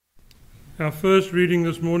Our first reading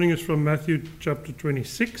this morning is from Matthew chapter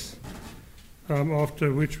 26,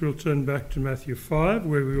 after which we'll turn back to Matthew 5,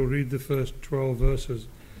 where we will read the first 12 verses.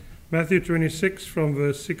 Matthew 26 from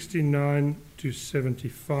verse 69 to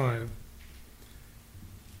 75.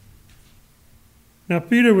 Now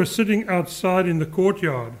Peter was sitting outside in the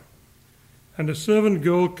courtyard, and a servant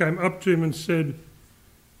girl came up to him and said,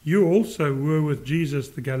 "You also were with Jesus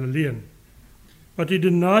the Galilean." But he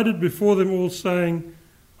denied it before them all, saying,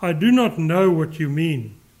 "I do not know what you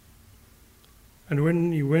mean." And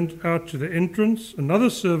when he went out to the entrance, another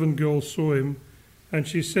servant girl saw him, and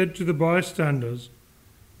she said to the bystanders,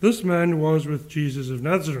 "This man was with Jesus of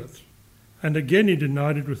Nazareth." And again he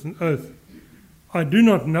denied it with an oath, "I do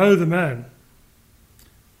not know the man."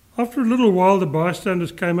 After a little while the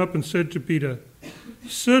bystanders came up and said to Peter,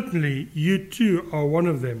 "Certainly you too are one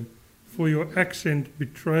of them, for your accent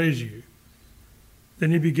betrays you." Then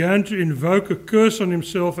he began to invoke a curse on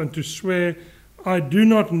himself and to swear, "I do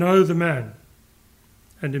not know the man."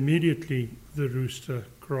 And immediately the rooster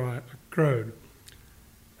crowed.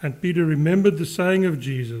 And Peter remembered the saying of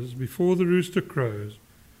Jesus, "Before the rooster crows,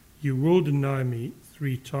 you will deny me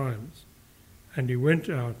 3 times." And he went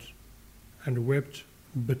out and wept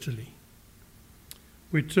bitterly.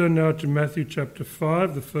 We turn now to Matthew chapter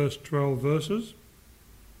 5, the first 12 verses.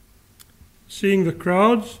 Seeing the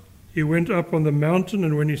crowds, he went up on the mountain,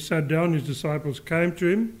 and when he sat down, his disciples came to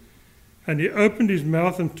him, and he opened his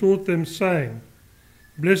mouth and taught them, saying,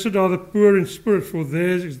 "Blessed are the poor in spirit, for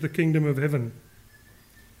theirs is the kingdom of heaven.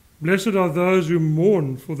 Blessed are those who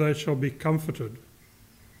mourn, for they shall be comforted.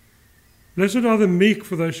 Blessed are the meek,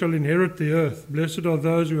 for they shall inherit the earth. Blessed are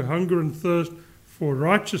those who hunger and thirst for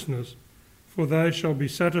righteousness, for they shall be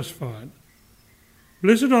satisfied.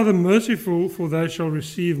 Blessed are the merciful, for they shall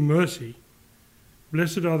receive mercy.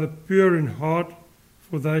 Blessed are the pure in heart,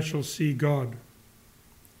 for they shall see God.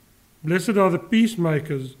 Blessed are the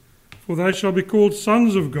peacemakers, for they shall be called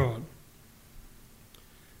sons of God.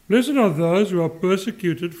 Blessed are those who are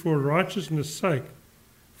persecuted for righteousness' sake,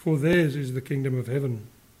 for theirs is the kingdom of heaven.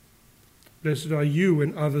 Blessed are you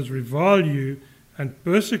when others revile you and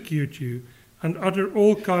persecute you and utter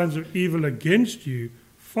all kinds of evil against you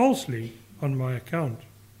falsely on my account.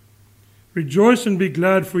 Rejoice and be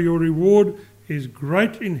glad, for your reward is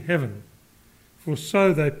great in heaven, for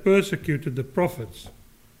so they persecuted the prophets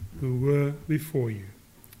who were before you."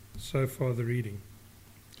 So far the reading.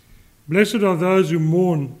 Blessed are those who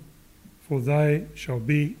mourn, for they shall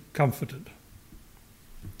be comforted.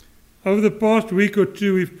 Over the past week or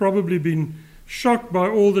two, we've probably been shocked by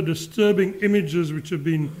all the disturbing images which have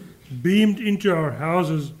been beamed into our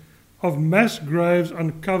houses of mass graves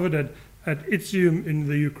uncovered at Izium in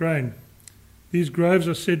the Ukraine. These graves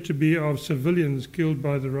are said to be of civilians killed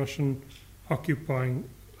by the Russian occupying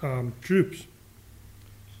troops.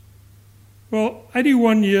 Well,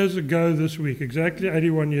 81 years ago this week, exactly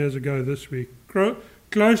 81 years ago this week,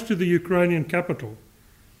 close to the Ukrainian capital,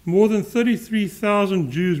 more than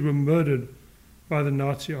 33,000 Jews were murdered by the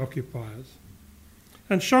Nazi occupiers.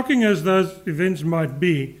 And shocking as those events might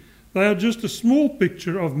be, they are just a small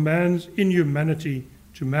picture of man's inhumanity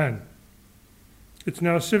to man. It's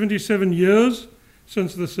now 77 years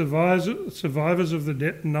since the survivors of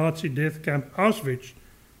the Nazi death camp Auschwitz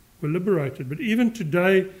were liberated. But even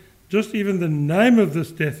today, just even the name of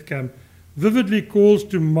this death camp vividly calls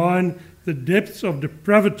to mind the depths of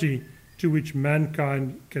depravity to which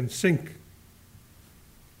mankind can sink.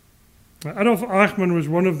 Adolf Eichmann was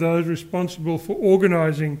one of those responsible for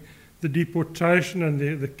organizing the deportation and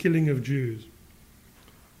the killing of Jews.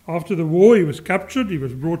 After the war, he was captured, he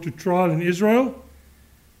was brought to trial in Israel,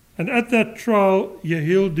 and at that trial,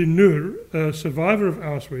 Yehiel Dinur, a survivor of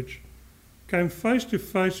Auschwitz, came face to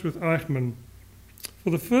face with Eichmann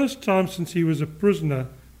for the first time since he was a prisoner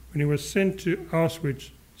when he was sent to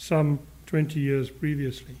Auschwitz some 20 years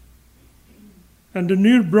previously. And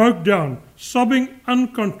Dinur broke down, sobbing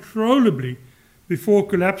uncontrollably before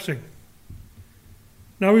collapsing.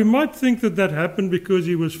 Now we might think that happened because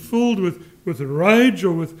he was filled with rage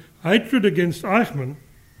or with hatred against Eichmann,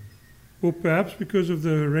 or perhaps because of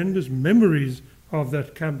the horrendous memories of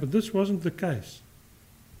that camp, but this wasn't the case.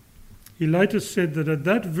 He later said that at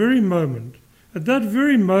that very moment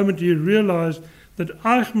he realized that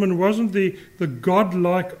Eichmann wasn't the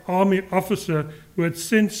godlike army officer who had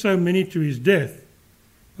sent so many to his death,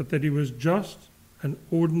 but that he was just an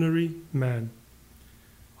ordinary man.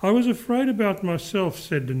 "I was afraid about myself,"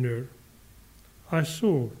 said Dinur. "I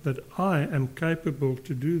saw that I am capable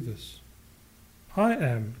to do this. I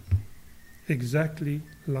am exactly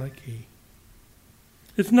like he."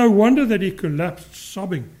 It's no wonder that he collapsed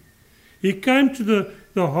sobbing. He came to the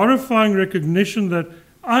horrifying recognition that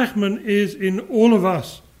Eichmann is in all of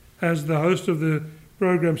us, as the host of the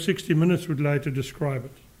program 60 Minutes would later describe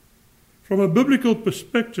it. From a biblical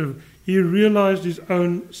perspective, he realized his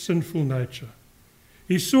own sinful nature.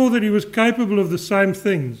 He saw that he was capable of the same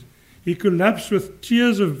things. He collapsed with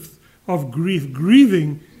tears of grief,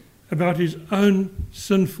 grieving about his own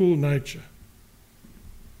sinful nature.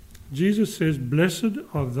 Jesus says, "Blessed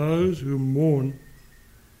are those who mourn,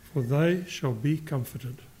 for they shall be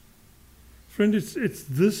comforted." Friend, it's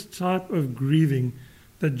this type of grieving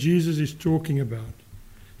that Jesus is talking about.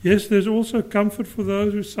 Yes, there's also comfort for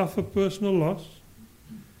those who suffer personal loss,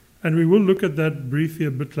 and we will look at that briefly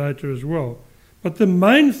a bit later as well. But the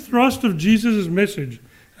main thrust of Jesus' message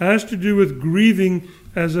has to do with grieving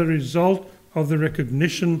as a result of the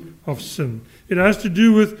recognition of sin. It has to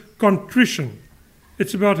do with contrition.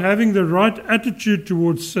 It's about having the right attitude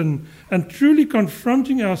towards sin, and truly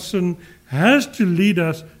confronting our sin has to lead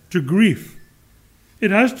us to grief. It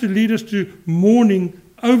has to lead us to mourning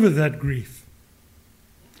over that grief,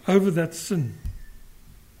 over that sin.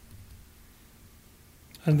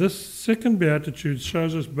 And this second beatitude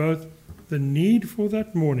shows us both the need for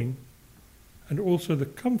that mourning and also the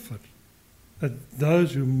comfort that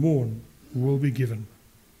those who mourn will be given.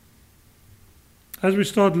 As we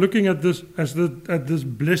start looking at this at this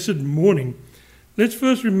blessed mourning, let's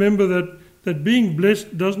first remember that being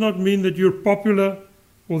blessed does not mean that you're popular,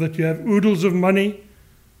 or that you have oodles of money,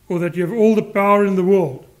 or that you have all the power in the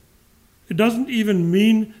world. It doesn't even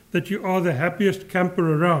mean that you are the happiest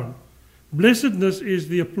camper around. Blessedness is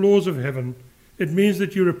the applause of heaven. It means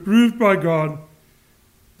that you're approved by God,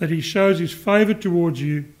 that He shows His favor towards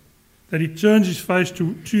you, that He turns His face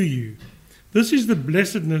to you. This is the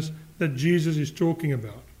blessedness that Jesus is talking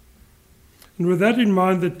about. And with that in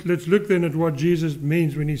mind, let's look then at what Jesus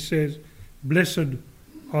means when He says, "Blessed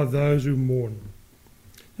are those who mourn."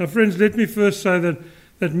 Now, friends, let me first say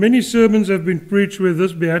that many sermons have been preached where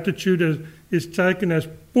this beatitude is taken as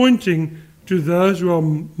pointing to those who are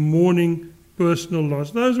mourning personal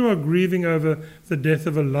loss, those who are grieving over the death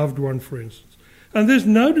of a loved one, for instance. And there's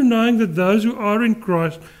no denying that those who are in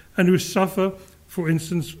Christ and who suffer, for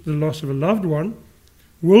instance, the loss of a loved one,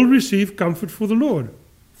 will receive comfort from the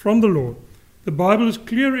Lord. The Bible is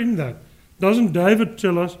clear in that. Doesn't David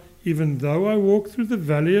tell us, "Even though I walk through the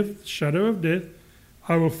valley of the shadow of death,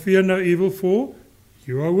 I will fear no evil, for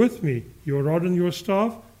you are with me. Your rod and your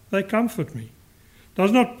staff, they comfort me."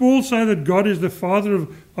 Does not Paul say that God is the Father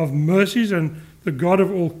of mercies and the God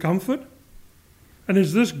of all comfort? And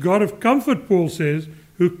is this God of comfort, Paul says,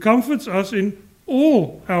 who comforts us in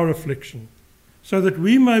all our affliction, so that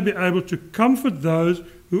we may be able to comfort those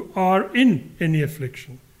who are in any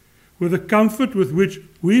affliction, with the comfort with which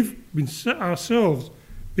we've been ourselves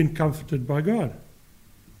been comforted by God.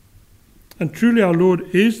 And truly our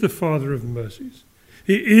Lord is the Father of mercies.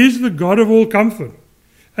 He is the God of all comfort,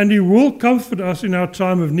 and He will comfort us in our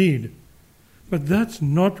time of need. But that's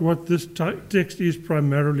not what this text is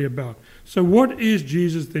primarily about. So what is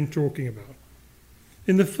Jesus then talking about?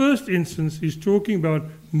 In the first instance, He's talking about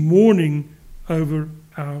mourning over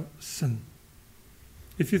our sin.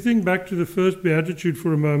 If you think back to the first beatitude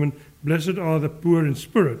for a moment, "Blessed are the poor in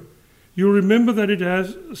spirit," you'll remember that it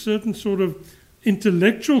has a certain sort of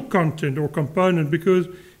intellectual content or component, because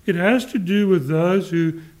it has to do with those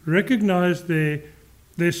who recognize their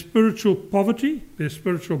spiritual poverty, their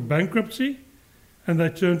spiritual bankruptcy, and they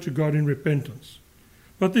turn to God in repentance.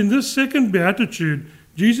 But in this second beatitude,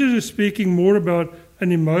 Jesus is speaking more about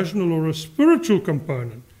an emotional or a spiritual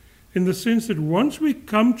component, in the sense that once we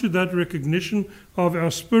come to that recognition of our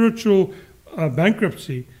spiritual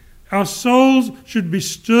bankruptcy, our souls should be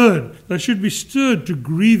stirred. They should be stirred to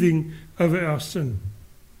grieving over our sin.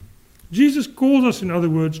 Jesus calls us, in other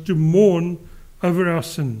words, to mourn over our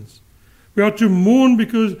sins. We are to mourn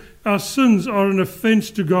because our sins are an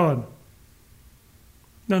offense to God.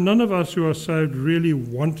 Now, none of us who are saved really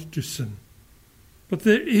want to sin. But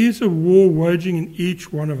there is a war waging in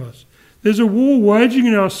each one of us. There's a war waging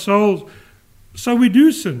in our souls, so we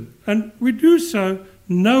do sin. And we do so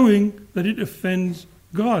knowing that it offends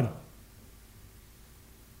God.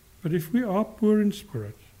 But if we are poor in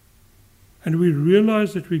spirit, and we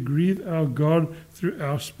realize that we grieve our God through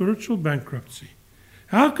our spiritual bankruptcy,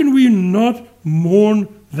 how can we not mourn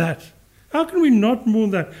that? How can we not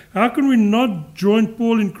mourn that? How can we not join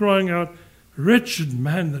Paul in crying out, "Wretched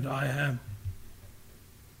man that I am"?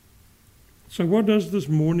 So what does this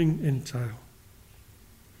mourning entail?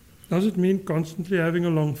 Does it mean constantly having a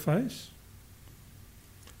long face?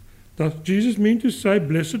 Does Jesus mean to say,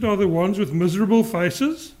 "Blessed are the ones with miserable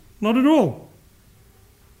faces"? Not at all.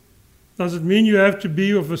 Does it mean you have to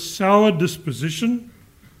be of a sour disposition?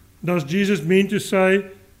 Does Jesus mean to say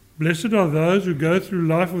Blessed are those who go through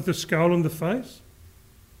life with a scowl on the face?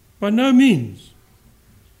 By no means.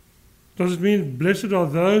 Does it mean blessed are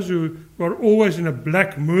those who are always in a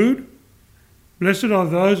black mood? Blessed are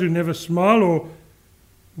those who never smile? Or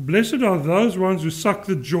blessed are those ones who suck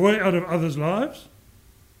the joy out of others' lives?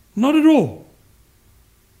 Not at all.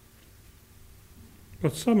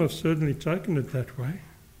 But some have certainly taken it that way.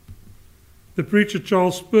 The preacher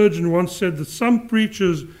Charles Spurgeon once said that some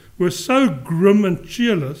preachers were so grim and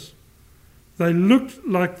cheerless, they looked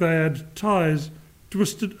like they had ties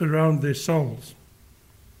twisted around their souls.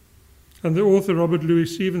 And the author Robert Louis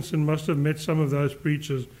Stevenson must have met some of those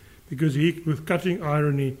preachers, because he, with cutting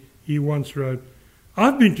irony, he once wrote,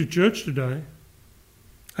 "I've been to church today,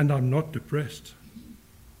 and I'm not depressed."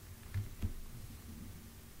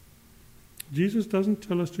 Jesus doesn't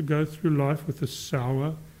tell us to go through life with a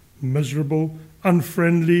sour, miserable,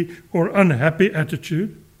 unfriendly, or unhappy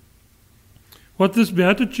attitude. What this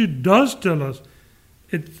beatitude does tell us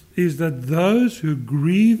is that those who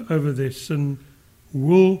grieve over their sin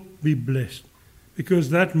will be blessed, because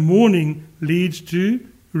that mourning leads to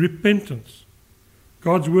repentance.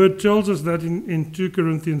 God's word tells us that in 2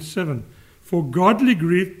 Corinthians 7. For godly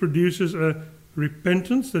grief produces a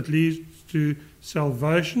repentance that leads to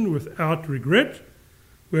salvation without regret,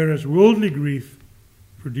 whereas worldly grief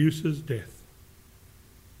produces death.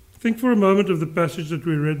 Think for a moment of the passage that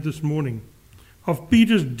we read this morning, of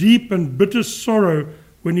Peter's deep and bitter sorrow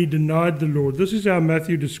when he denied the Lord. This is how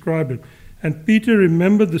Matthew described it. And Peter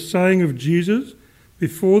remembered the saying of Jesus,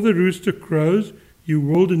 "Before the rooster crows, you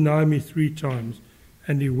will deny me 3 times."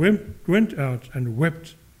 And he went out and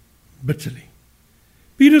wept bitterly.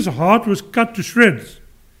 Peter's heart was cut to shreds,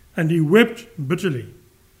 and he wept bitterly.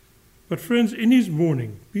 But friends, in his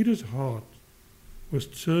mourning, Peter's heart was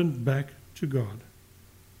turned back to God.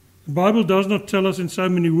 The Bible does not tell us in so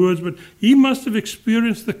many words, but he must have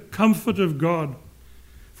experienced the comfort of God.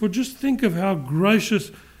 For just think of how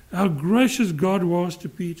gracious God was to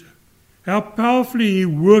Peter, how powerfully he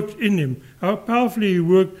worked in him, how powerfully he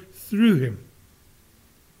worked through him.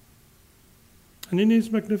 And in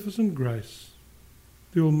his magnificent grace,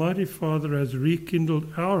 the Almighty Father has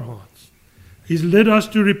rekindled our hearts. He's led us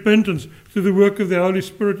to repentance through the work of the Holy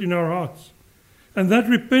Spirit in our hearts. And that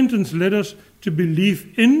repentance led us to belief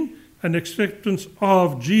in and acceptance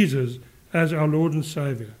of Jesus as our Lord and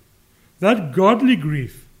Saviour. That godly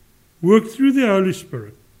grief, worked through the Holy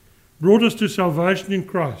Spirit, brought us to salvation in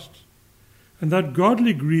Christ. And that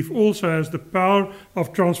godly grief also has the power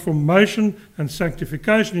of transformation and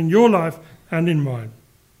sanctification in your life and in mine.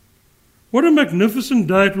 What a magnificent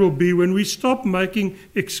day it will be when we stop making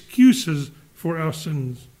excuses for our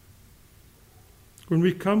sins. When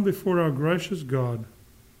we come before our gracious God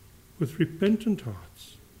with repentant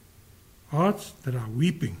hearts, hearts that are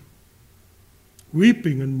weeping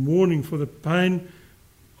and mourning for the pain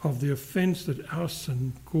of the offense that our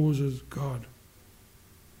sin causes God.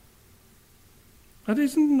 That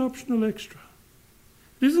isn't an optional extra.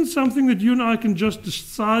 It isn't something that you and I can just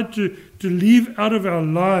decide to leave out of our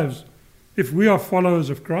lives if we are followers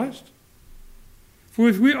of Christ. For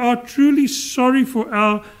if we are truly sorry for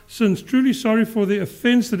our sins, truly sorry for the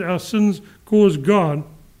offense that our sins cause God,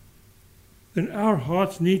 then our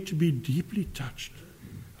hearts need to be deeply touched.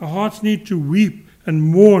 Our hearts need to weep and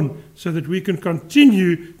mourn so that we can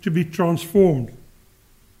continue to be transformed.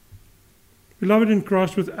 Beloved in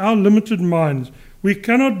Christ, with our limited minds, we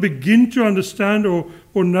cannot begin to understand or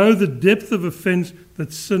know the depth of offense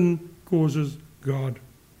that sin causes God.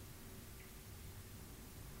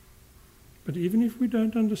 But even if we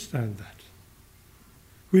don't understand that,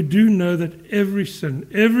 we do know that every sin,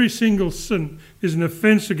 every single sin, is an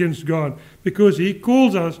offense against God, because He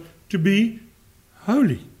calls us to be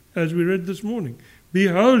holy, as we read this morning. Be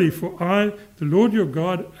holy, for I, the Lord your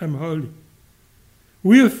God, am holy.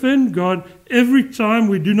 We offend God every time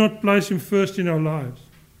we do not place Him first in our lives.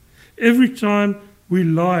 Every time we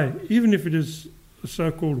lie, even if it is a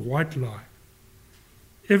so-called white lie.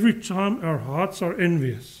 Every time our hearts are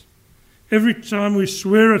envious. Every time we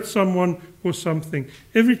swear at someone or something.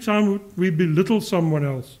 Every time we belittle someone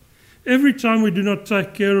else. Every time we do not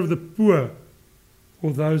take care of the poor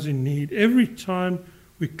or those in need. Every time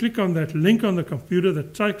we click on that link on the computer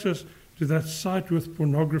that takes us to that site with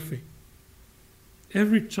pornography.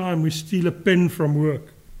 Every time we steal a pen from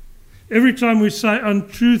work. Every time we say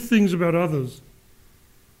untrue things about others.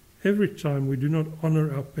 Every time we do not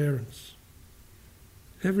honor our parents.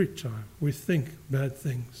 Every time we think bad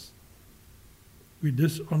things. We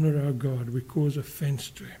dishonor our God. We cause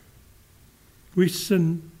offense to Him. We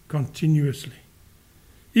sin continuously.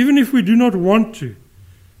 Even if we do not want to.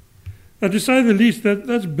 Now, to say the least,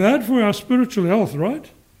 that's bad for our spiritual health,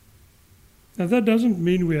 right? Now that doesn't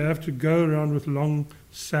mean we have to go around with long,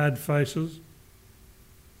 sad faces.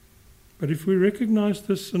 But if we recognize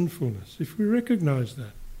this sinfulness, if we recognize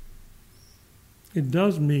that, it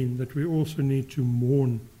does mean that we also need to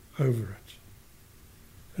mourn over it.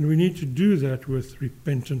 And we need to do that with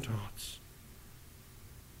repentant hearts.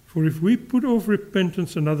 For if we put off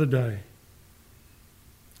repentance another day,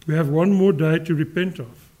 we have one more day to repent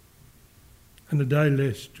of, and a day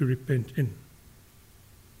less to repent in.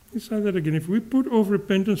 Let me say that again. If we put off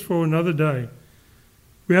repentance for another day,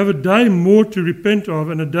 we have a day more to repent of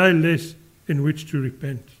and a day less in which to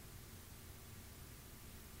repent.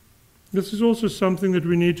 This is also something that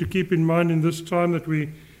we need to keep in mind in this time that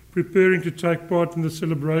we're preparing to take part in the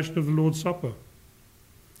celebration of the Lord's Supper.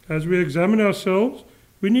 As we examine ourselves,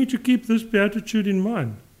 we need to keep this beatitude in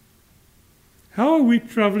mind. How are we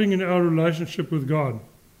traveling in our relationship with God?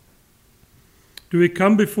 Do we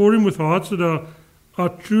come before Him with hearts that are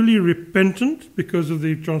truly repentant because of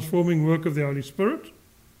the transforming work of the Holy Spirit?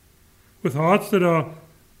 With hearts that are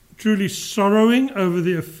truly sorrowing over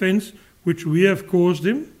the offense which we have caused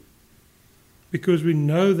Him, because we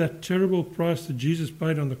know that terrible price that Jesus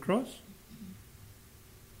paid on the cross?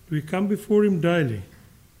 Do we come before Him daily,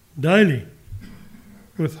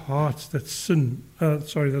 with hearts that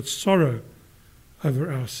sorrow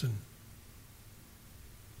over our sin?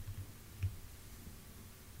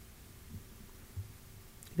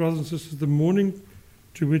 Brothers and sisters, the mourning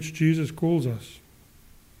to which Jesus calls us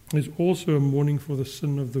is also a mourning for the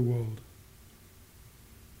sin of the world.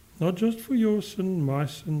 Not just for your sin, my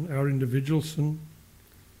sin, our individual sin.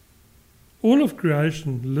 All of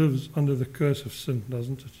creation lives under the curse of sin,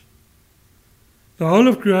 doesn't it? The whole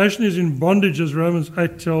of creation is in bondage, as Romans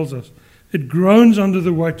 8 tells us. It groans under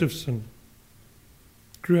the weight of sin.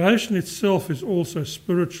 Creation itself is also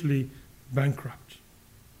spiritually bankrupt.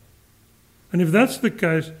 And if that's the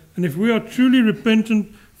case, and if we are truly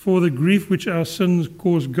repentant for the grief which our sins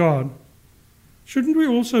cause God, shouldn't we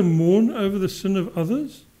also mourn over the sin of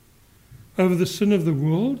others? Over the sin of the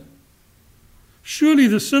world? Surely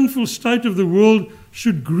the sinful state of the world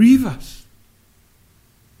should grieve us.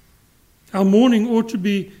 Our mourning ought to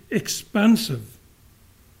be expansive.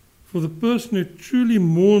 For the person who truly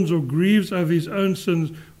mourns or grieves over his own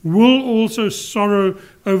sins will also sorrow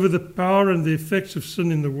over the power and the effects of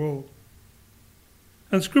sin in the world.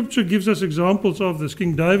 And Scripture gives us examples of this.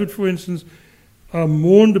 King David, for instance,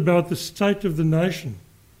 mourned about the state of the nation.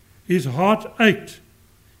 His heart ached.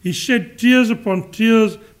 He shed tears upon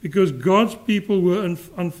tears because God's people were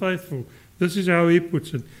unfaithful. This is how he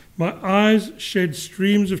puts it. My eyes shed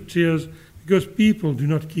streams of tears because people do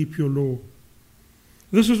not keep your law.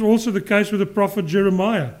 This was also the case with the prophet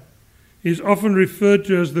Jeremiah. He is often referred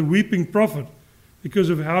to as the weeping prophet because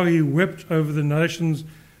of how he wept over the nation's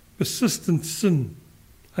persistent sin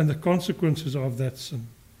and the consequences of that sin.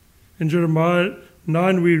 In Jeremiah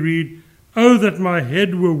 9 we read, "Oh, that my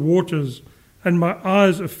head were waters, and my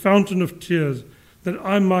eyes a fountain of tears, that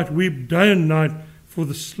I might weep day and night for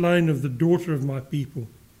the slain of the daughter of my people."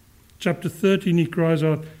 Chapter 13 he cries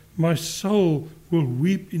out, "My soul will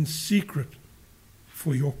weep in secret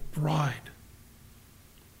for your pride."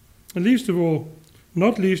 And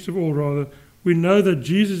not least of all, we know that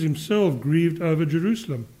Jesus himself grieved over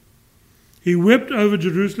Jerusalem. He wept over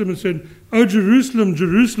Jerusalem and said, "O Jerusalem,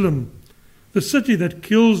 Jerusalem, the city that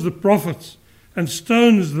kills the prophets and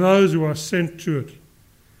stones those who are sent to it.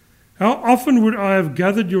 How often would I have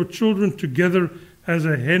gathered your children together as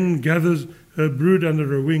a hen gathers her brood under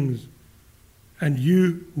her wings, and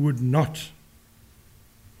you would not."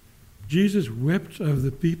 Jesus wept over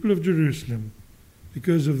the people of Jerusalem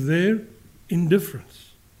because of their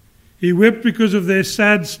indifference. He wept because of their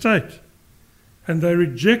sad state, and they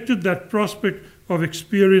rejected that prospect of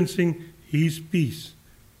experiencing his peace.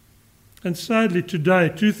 And sadly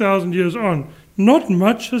today, 2,000 years on, not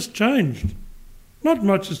much has changed. Not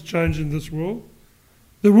much has changed in this world.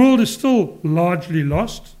 The world is still largely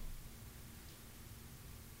lost.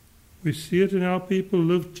 We see it in how people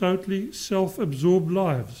live totally self-absorbed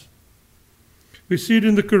lives. We see it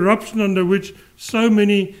in the corruption under which so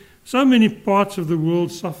many parts of the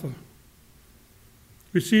world suffer.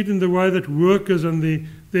 We see it in the way that workers and the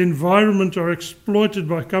environment are exploited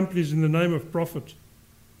by companies in the name of profit.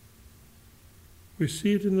 We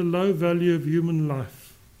see it in the low value of human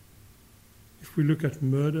life. If we look at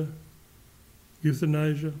murder,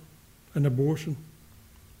 euthanasia, and abortion.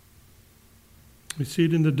 We see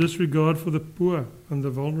it in the disregard for the poor and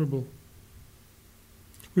the vulnerable.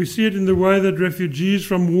 We see it in the way that refugees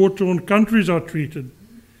from war-torn countries are treated.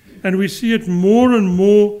 And we see it more and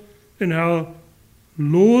more in how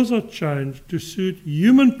laws are changed to suit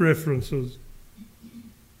human preferences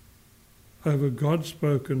over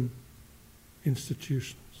God-spoken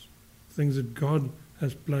institutions, things that God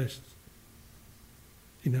has placed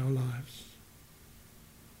in our lives.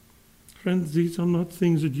 Friends, these are not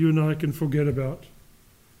things that you and I can forget about.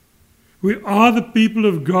 We are the people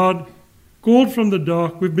of God, called from the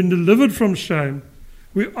dark. We've been delivered from shame.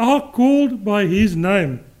 We are called by His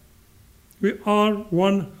name. We are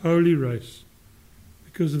one holy race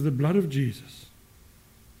because of the blood of Jesus.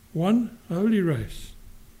 One holy race,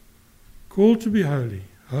 called to be holy,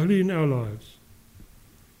 holy in our lives.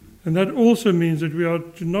 And that also means that we are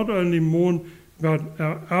to not only mourn about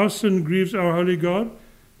our sin grieves our holy God,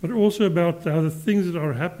 but also about how the things that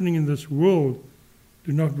are happening in this world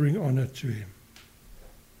do not bring honor to Him.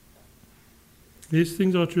 These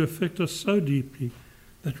things are to affect us so deeply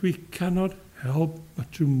that we cannot help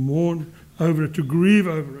but to mourn over it, to grieve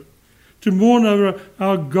over it, to mourn over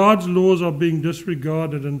how God's laws are being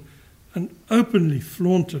disregarded and openly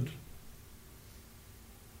flaunted.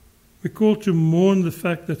 We're called to mourn the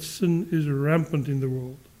fact that sin is rampant in the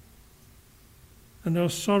world. And our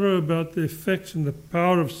sorrow about the effects and the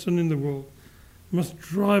power of sin in the world must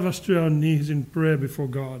drive us to our knees in prayer before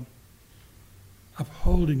God,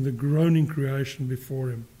 upholding the groaning creation before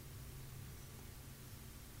Him.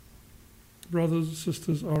 Brothers and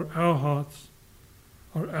sisters, are our hearts,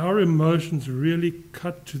 are our emotions really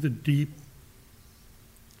cut to the deep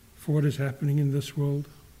for what is happening in this world?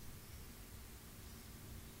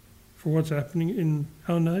 For what's happening in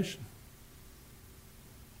our nation?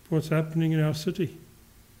 For what's happening in our city?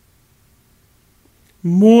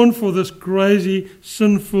 Mourn for this crazy,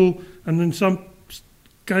 sinful, and in some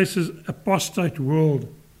cases apostate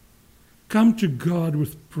world. Come to God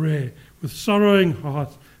with prayer, with sorrowing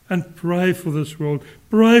hearts, and pray for this world.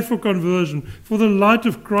 Pray for conversion, for the light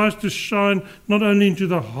of Christ to shine not only into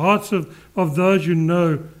the hearts of those you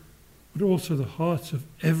know, but also the hearts of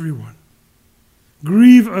everyone.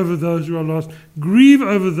 Grieve over those who are lost. Grieve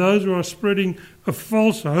over those who are spreading a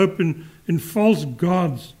false hope in false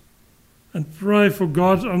gods. And pray for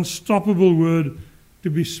God's unstoppable word to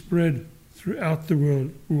be spread throughout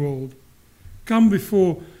the world. Come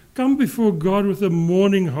before God with a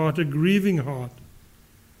mourning heart, a grieving heart,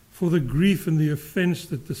 for the grief and the offense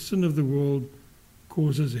that the sin of the world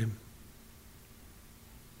causes Him.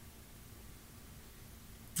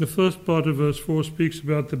 The first part of verse 4 speaks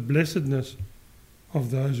about the blessedness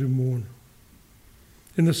of those who mourn.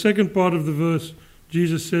 In the second part of the verse,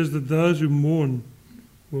 Jesus says that those who mourn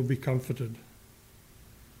will be comforted.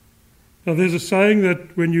 Now there's a saying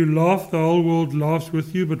that when you laugh, the whole world laughs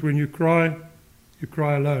with you, but when you cry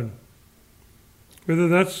alone. Whether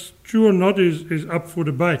that's true or not is up for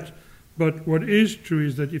debate. But what is true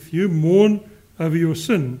is that if you mourn over your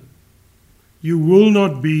sin, you will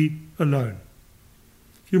not be alone.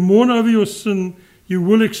 If you mourn over your sin, you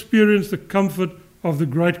will experience the comfort of the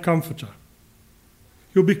great Comforter.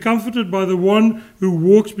 You'll be comforted by the one who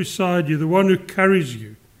walks beside you, the one who carries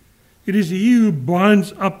you. It is He who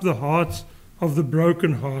binds up the hearts of the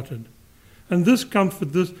brokenhearted. And this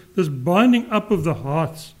comfort, this binding up of the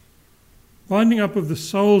hearts, binding up of the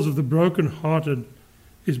souls of the brokenhearted,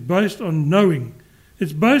 is based on knowing.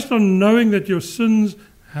 It's based on knowing that your sins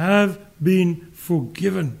have been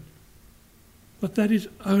forgiven. But that is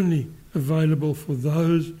only available for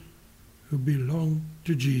those who belong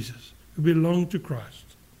to Jesus, who belong to Christ.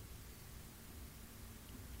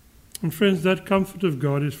 And friends, that comfort of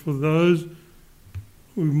God is for those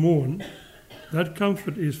who mourn. That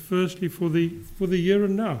comfort is firstly for the here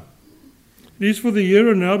and now. It is for the here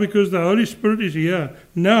and now because the Holy Spirit is here,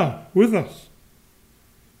 now, with us.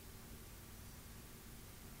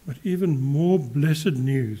 But even more blessed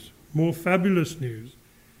news, more fabulous news,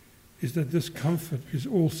 is that this comfort is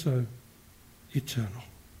also eternal.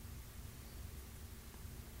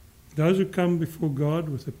 Those who come before God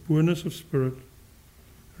with a poorness of spirit,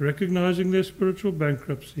 recognizing their spiritual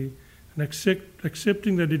bankruptcy, and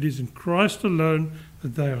accepting that it is in Christ alone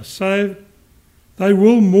that they are saved, they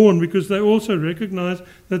will mourn because they also recognize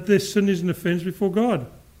that their sin is an offense before God.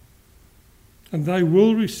 And they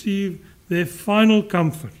will receive their final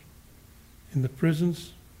comfort in the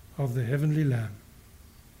presence of the heavenly Lamb.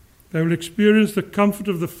 They will experience the comfort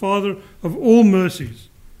of the Father of all mercies.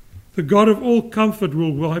 The God of all comfort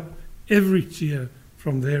will wipe every tear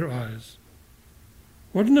from their eyes.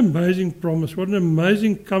 What an amazing promise, what an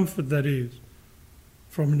amazing comfort that is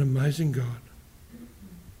from an amazing God.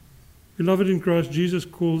 Beloved in Christ, Jesus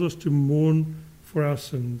calls us to mourn for our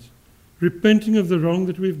sins, repenting of the wrong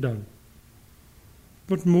that we've done,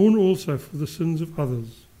 but mourn also for the sins of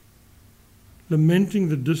others, lamenting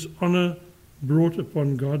the dishonor brought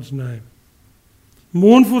upon God's name.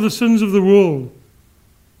 Mourn for the sins of the world,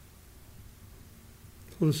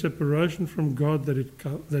 for the separation from God that it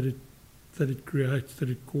creates, that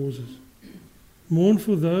it causes. Mourn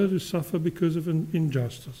for those who suffer because of an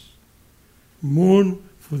injustice. Mourn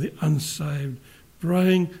for the unsaved,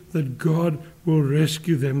 praying that God will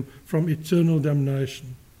rescue them from eternal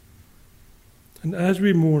damnation. And as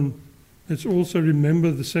we mourn, let's also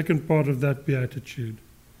remember the second part of that beatitude.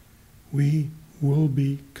 We will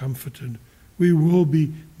be comforted. We will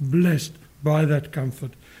be blessed by that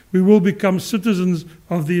comfort. We will become citizens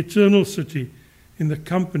of the eternal city in the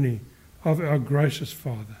company of our gracious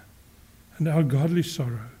Father. And our godly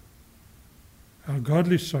sorrow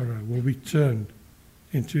will be turned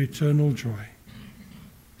into eternal joy.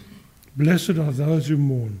 Blessed are those who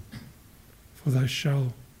mourn, for they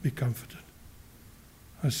shall be comforted.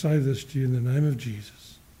 I say this to you in the name of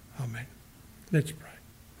Jesus. Amen. Let's pray.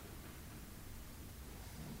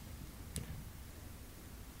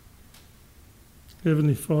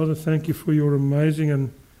 Heavenly Father, thank you for your amazing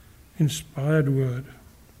and inspired word.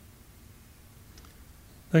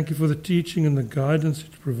 Thank you for the teaching and the guidance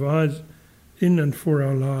it provides in and for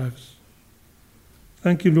our lives.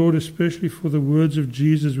 Thank you, Lord, especially for the words of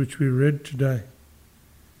Jesus which we read today.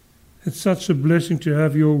 It's such a blessing to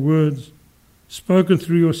have your words spoken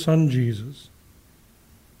through your Son, Jesus.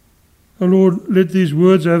 Oh Lord, let these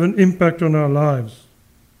words have an impact on our lives.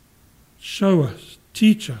 Show us,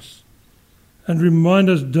 teach us, and remind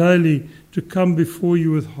us daily to come before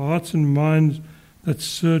you with hearts and minds that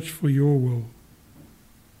search for your will.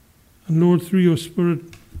 And Lord, through your Spirit,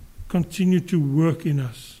 continue to work in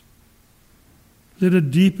us. Let a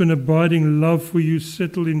deep and abiding love for you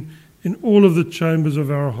settle in all of the chambers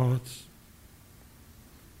of our hearts.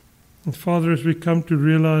 And Father, as we come to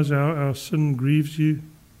realize how our sin grieves you,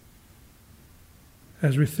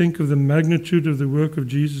 as we think of the magnitude of the work of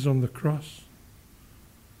Jesus on the cross,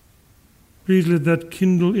 please let that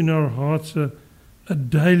kindle in our hearts a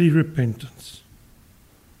daily repentance,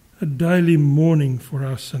 a daily mourning for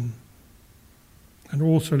our sin, and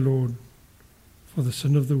also, Lord, for the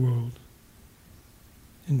sin of the world.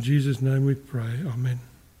 In Jesus' name we pray. Amen.